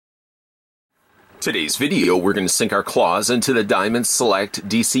Today's video, we're going to sink our claws into the Diamond Select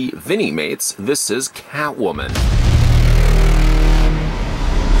DC Vinimates. This is Catwoman.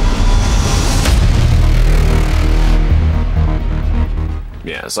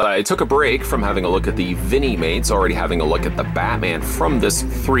 Yes, I took a break from having a look at the Vinimates, already having a look at the Batman from this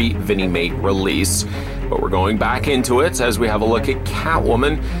 3 Vinimate release. But we're going back into it as we have a look at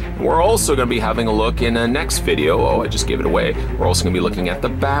Catwoman. We're also going to be having a look in a next video. Oh, I just gave it away. We're also going to be looking at the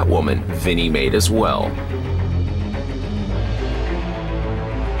Batwoman Vinimate as well.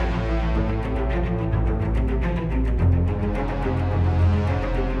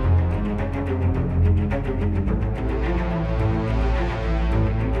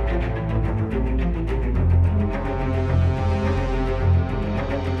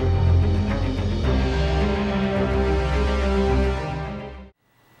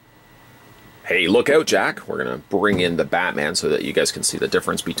 Hey, look out, Jack. We're going to bring in the Batman so that you guys can see the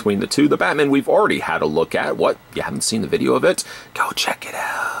difference between the two. The Batman we've already had a look at. What? You haven't seen the video of it? Go check it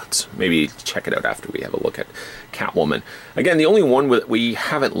out. Maybe check it out after we have a look at Catwoman. Again, the only one that we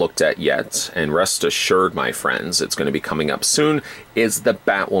haven't looked at yet, and rest assured, my friends, it's going to be coming up soon, is the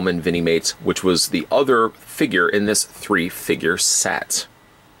Batwoman Vinimate, which was the other figure in this 3-figure set.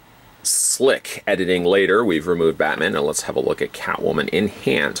 Slick editing later, we've removed Batman. Now let's have a look at Catwoman in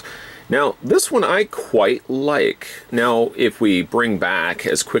hand. Now, this one I quite like. Now, if we bring back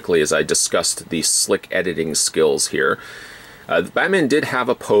as quickly as I discussed the slick editing skills here, the Batman did have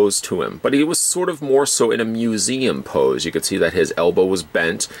a pose to him, but he was sort of more so in a museum pose. You could see that his elbow was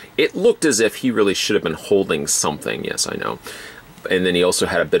bent. It looked as if he really should have been holding something. Yes, I know. And then he also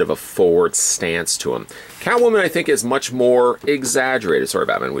had a bit of a forward stance to him. Catwoman, I think, is much more exaggerated. Sorry,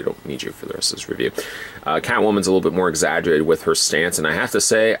 Batman, we don't need you for the rest of this review. Catwoman's a little bit more exaggerated with her stance, and I have to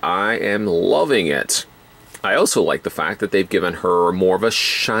say, I am loving it. I also like the fact that they've given her more of a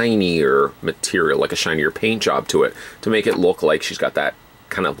shinier material, like a shinier paint job to it, to make it look like she's got that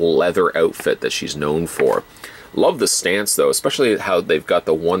kind of leather outfit that she's known for. Love the stance, though, especially how they've got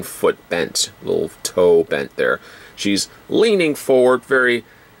the 1 foot bent, little toe bent there. She's leaning forward, very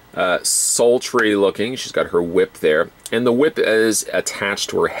sultry looking. She's got her whip there, and the whip is attached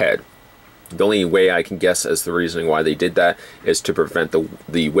to her head. The only way I can guess as the reasoning why they did that is to prevent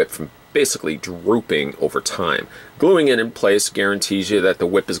the whip from basically drooping over time. Gluing it in place guarantees you that the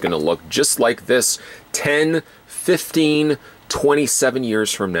whip is going to look just like this 10, 15, 27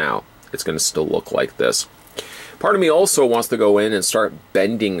 years from now. It's going to still look like this. Part of me also wants to go in and start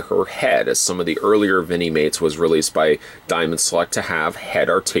bending her head, as some of the earlier Vinimates was released by Diamond Select to have head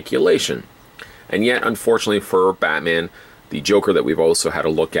articulation. And yet, unfortunately for Batman, the Joker that we've also had a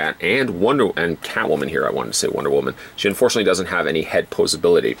look at, and Catwoman here, I wanted to say Wonder Woman, she unfortunately doesn't have any head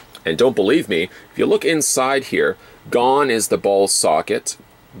posability. And don't believe me, if you look inside here, gone is the ball socket,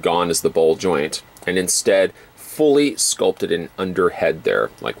 gone is the ball joint, and instead fully sculpted in under head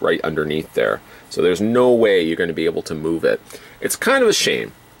there, like right underneath there. So there's no way you're going to be able to move it. It's kind of a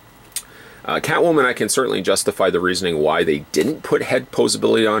shame. Catwoman, I can certainly justify the reasoning why they didn't put head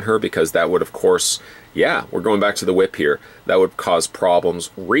posability on her, because that would, of course, yeah, we're going back to the whip here. That would cause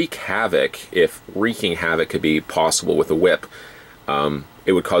problems, wreak havoc, if wreaking havoc could be possible with a whip.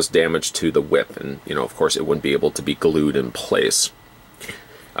 It would cause damage to the whip, and, you know, of course, it wouldn't be able to be glued in place.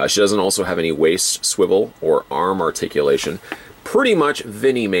 She doesn't also have any waist swivel or arm articulation. Pretty much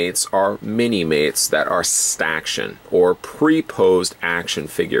Vinimates are mini-mates that are staction or pre-posed action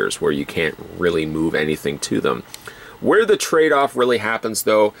figures where you can't really move anything to them. Where the trade-off really happens,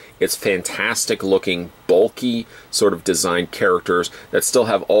 though, it's fantastic looking, bulky sort of designed characters that still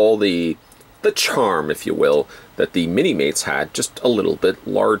have all the charm, if you will, that the mini-mates had, just a little bit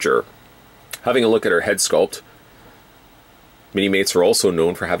larger. Having a look at her head sculpt, Mini-mates are also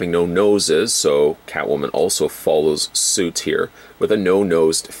known for having no noses, so Catwoman also follows suit here with a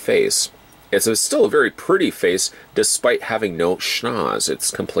no-nosed face. It's still a very pretty face despite having no schnoz.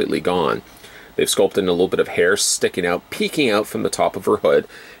 It's completely gone. They've sculpted in a little bit of hair sticking out, peeking out from the top of her hood.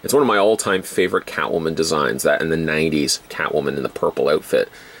 It's one of my all-time favorite Catwoman designs, that in the 90s Catwoman in the purple outfit.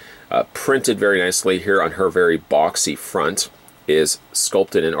 Printed very nicely here on her very boxy front is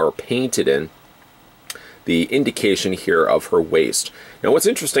sculpted in, or painted in, the indication here of her waist. Now what's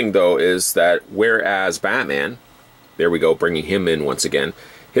interesting though is that whereas Batman, there we go, bringing him in once again,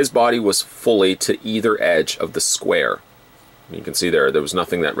 his body was fully to either edge of the square. You can see there was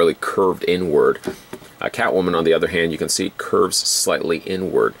nothing that really curved inward. Catwoman, on the other hand, you can see curves slightly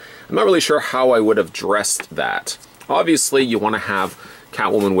inward. I'm not really sure how I would have dressed that. Obviously, you want to have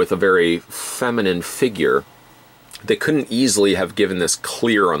Catwoman with a very feminine figure, They couldn't easily have given this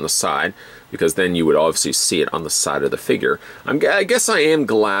clear on the side, because then you would obviously see it on the side of the figure. I guess I am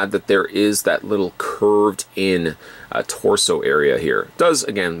glad that there is that little curved in torso area here. It does,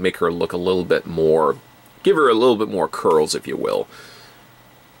 again, make her look a little bit more, give her a little bit more curls, if you will.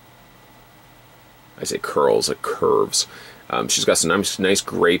 I say curls, like curves. She's got some nice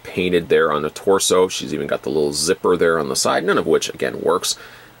gray painted there on the torso. She's even got the little zipper there on the side, none of which, again, works.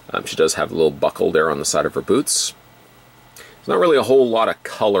 She does have a little buckle there on the side of her boots. There's not really a whole lot of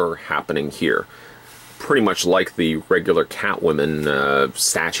color happening here. Pretty much like the regular Catwoman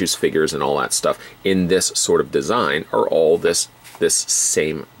statues, figures, and all that stuff in this sort of design are all this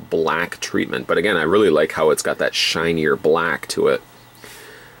same black treatment. But again, I really like how it's got that shinier black to it.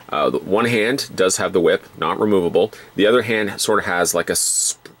 One hand does have the whip, not removable. The other hand sort of has like a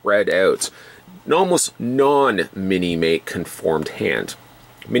spread out, almost non-Vinimate conformed hand.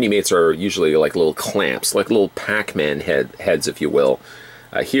 Vinimates are usually like little clamps, like little Pac-Man heads, if you will.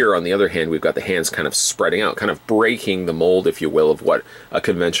 Here, on the other hand, we've got the hands kind of spreading out, kind of breaking the mold, if you will, of what a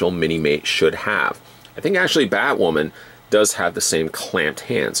conventional Vinimate should have. I think actually Batwoman does have the same clamped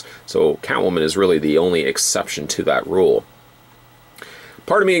hands, so Catwoman is really the only exception to that rule.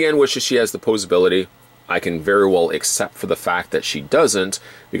 Part of me, again, wishes she has the posability. I can very well accept for the fact that she doesn't,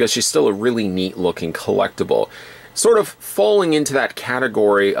 because she's still a really neat-looking collectible. Sort of falling into that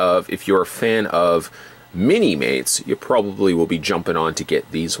category of, if you're a fan of Mini-Mates, you probably will be jumping on to get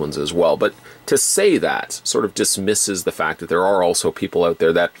these ones as well. But to say that sort of dismisses the fact that there are also people out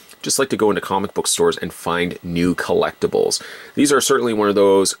there that just like to go into comic book stores and find new collectibles. These are certainly one of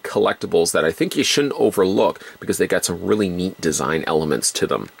those collectibles that I think you shouldn't overlook, because they got some really neat design elements to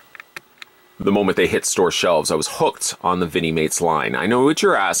them. The moment they hit store shelves, I was hooked on the Vinimates line. I know what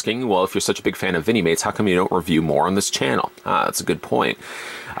you're asking. Well, if you're such a big fan of Vinimates, how come you don't review more on this channel? That's a good point.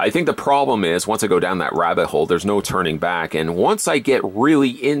 I think the problem is, once I go down that rabbit hole, there's no turning back. And once I get really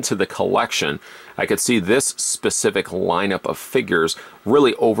into the collection, I could see this specific lineup of figures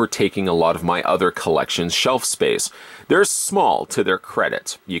really overtaking a lot of my other collection's shelf space. They're small, to their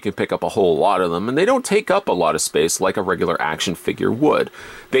credit. You can pick up a whole lot of them, and they don't take up a lot of space like a regular action figure would.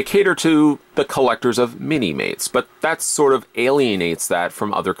 They cater to the collectors of Mini-Mates, but that sort of alienates that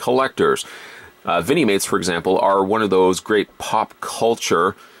from other collectors. Vinimates, for example, are one of those great pop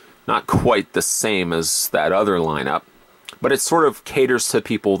culture, not quite the same as that other lineup, but it sort of caters to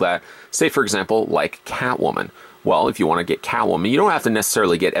people that, say, for example, like Catwoman. Well, if you want to get Catwoman, you don't have to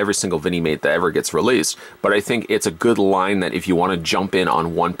necessarily get every single Vinimate that ever gets released, but I think it's a good line that if you want to jump in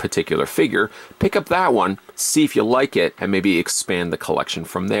on one particular figure, pick up that one, see if you like it, and maybe expand the collection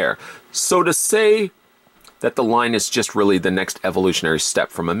from there. So to say that the line is just really the next evolutionary step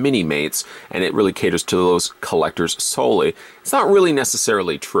from a Mini-Mates, and it really caters to those collectors solely, it's not really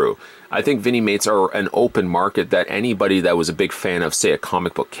necessarily true. I think Vinimates are an open market that anybody that was a big fan of, say, a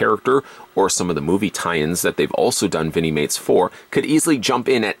comic book character or some of the movie tie-ins that they've also done Vinimates for could easily jump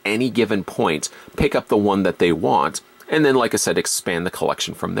in at any given point, pick up the one that they want, and then, like I said, expand the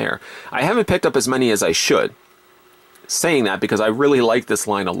collection from there. I haven't picked up as many as I should. Saying that because I really like this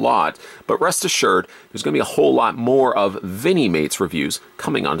line a lot, but rest assured, there's going to be a whole lot more of Vinimates reviews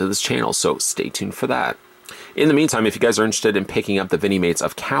coming onto this channel, so stay tuned for that. In the meantime, if you guys are interested in picking up the Vinimates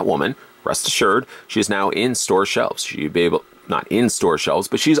of Catwoman, rest assured, she is now in store shelves. She'll be able, not in store shelves,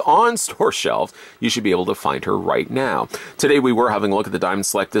 but she's on store shelves. You should be able to find her right now. Today we were having a look at the Diamond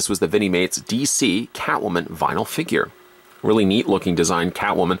Select. This was the Vinimates DC Catwoman vinyl figure. Really neat looking design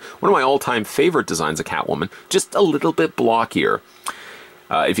Catwoman. One of my all-time favorite designs of Catwoman, just a little bit blockier.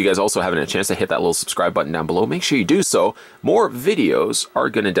 If you guys also haven't had a chance to hit that little subscribe button down below, make sure you do so. More videos are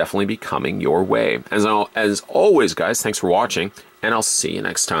going to definitely be coming your way. As always, guys, thanks for watching, and I'll see you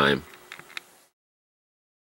next time.